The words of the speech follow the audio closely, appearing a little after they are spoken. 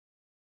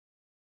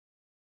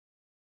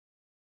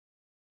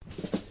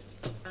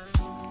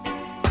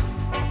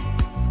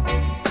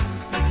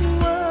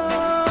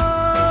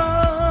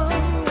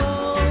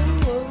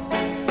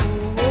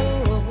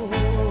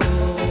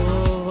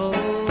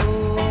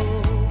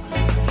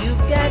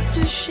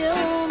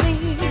show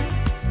me,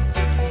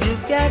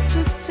 you've got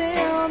to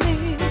tell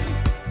me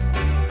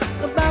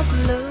about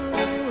love.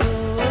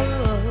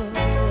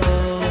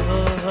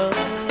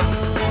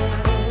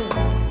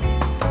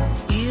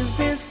 Is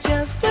this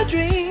just a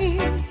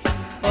dream,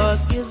 or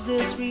is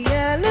this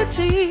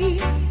reality?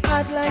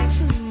 I'd like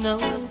to know,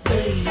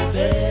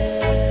 baby.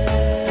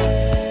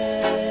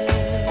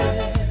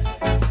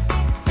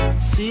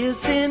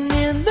 Sitting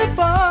in the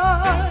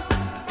bar,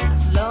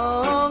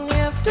 long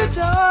after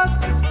dark,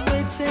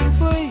 waiting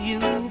for you,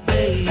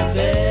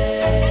 baby.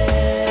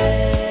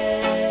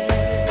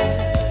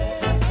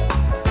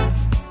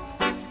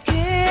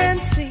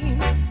 Can't seem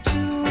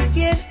to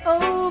get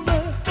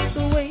over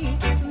the way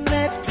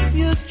that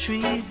you're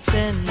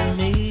treating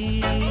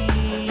me.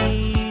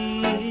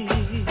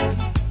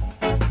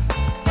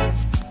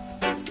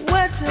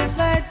 What have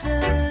I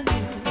done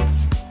you?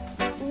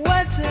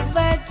 What have I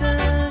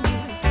done you?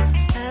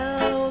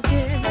 How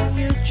can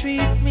you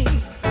treat me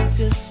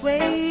this way?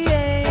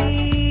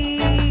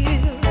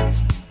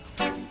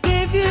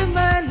 Give you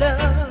my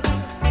love,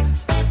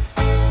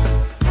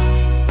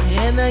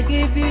 and I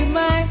give you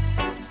my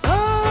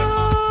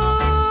heart.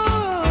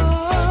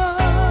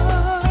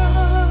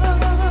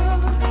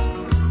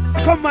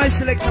 Come my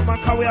selector man,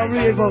 can we are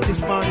rave out this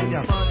morning,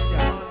 yeah.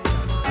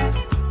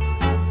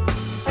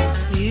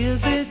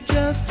 Is it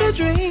just a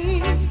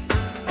dream,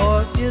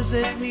 or is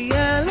it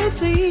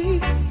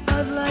reality?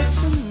 I'd like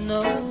to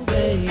know,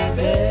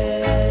 baby.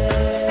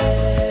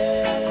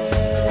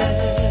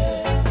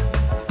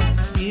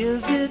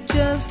 Is it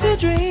just a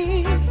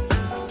dream,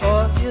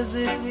 or is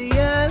it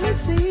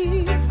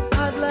reality?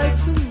 I'd like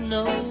to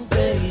know,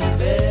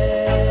 baby.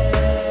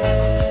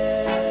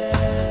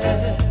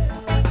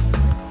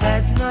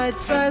 At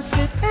nights I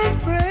sit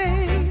and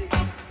pray,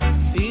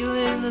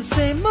 feeling the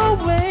same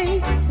old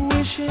way,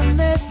 wishing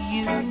that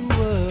you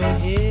were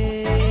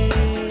here.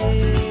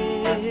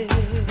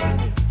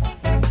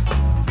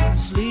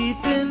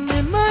 Sleeping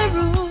in my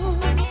room,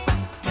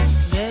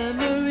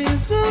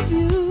 memories of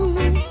you,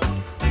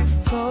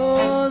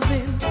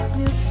 causing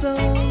me so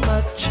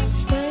much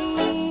pain.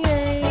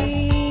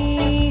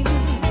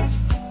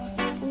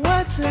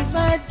 What have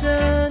I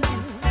done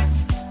you?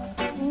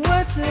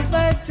 What have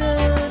I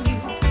done you?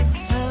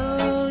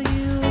 How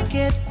you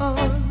get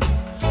on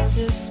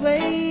this way?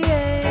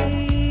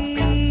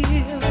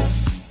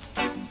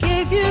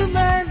 Give you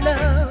my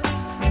love,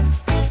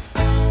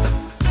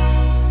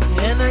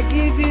 and I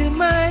give you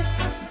my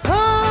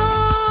heart.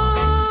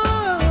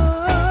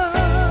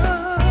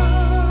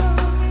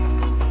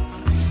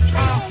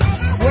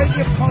 When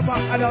you come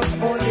back, adults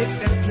only,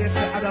 then play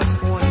for adults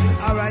only.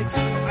 Alright,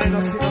 I know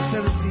see no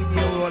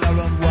 17-year-old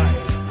around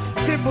wild.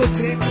 Simple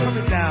thing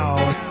coming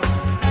down.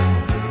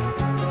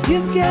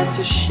 You've got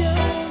to show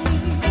me,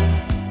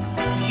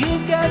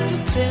 you've got to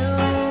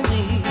tell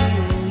me,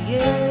 oh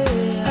yeah.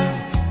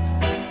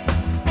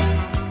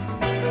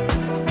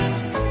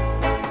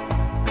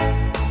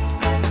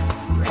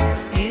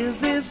 Is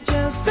this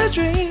just a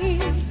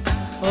dream,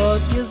 or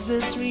is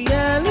this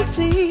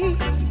reality?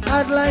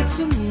 I'd like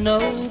to know,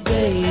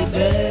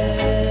 baby.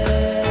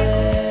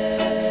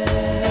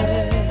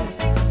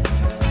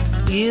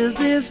 Is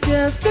this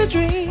just a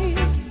dream,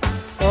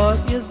 or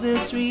is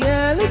this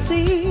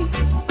reality?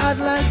 I'd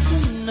like to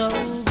know,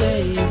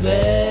 baby.